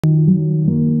Right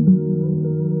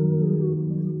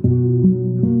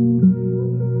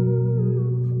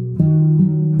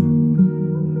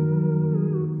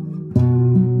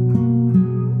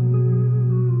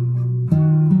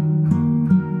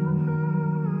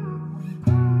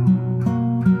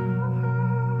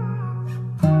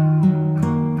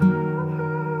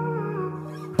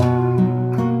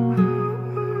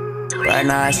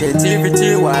now I shit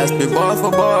tear4tear, why I spit bar for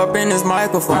bar up in this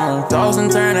microphone. Toss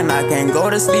and turn and I can't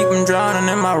go to sleep, I'm drowning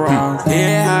in my wrongs.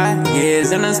 Yeah, high, yeah,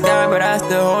 it's in the sky, but I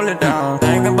still hold it down.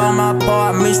 Thinking about my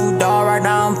part, I miss you, dog, right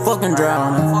now I'm fucking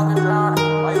drowning.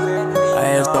 I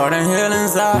had started healing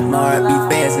inside, my heart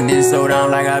beat fast and then slow down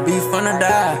like I be finna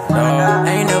die, dog.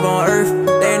 Ain't never on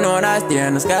earth, they know I stay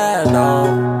in the sky,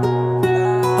 dog.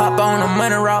 Hop on the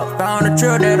money route, found a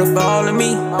trail that'll follow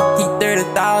me. Keep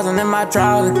 30,000 in my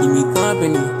trousers, keep me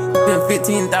company. Spend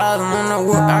 15,000 on the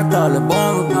work, I call it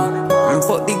born with me. And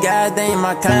fuck these guys, they ain't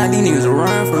my kind, these niggas will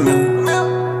run from me.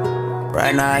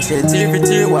 Right now I shit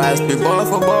tear4tear, why I spit bar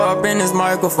for bar up in this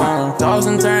microphone. Toss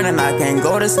and turn and I can't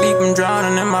go to sleep, I'm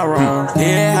drowning in my wrongs.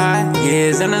 Yeah, high, yeah,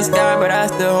 it's in the sky, but I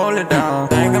still hold it down.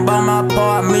 Thinking about my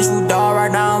part, I miss you, dog,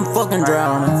 right now I'm fucking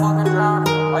drowning.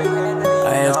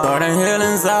 I had started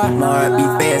healing inside, my heart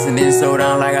beat fast and then slow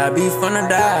down like I be finna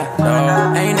die,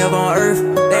 dog. Ain't never on earth,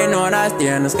 they know I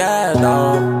stay in the sky,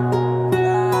 dog.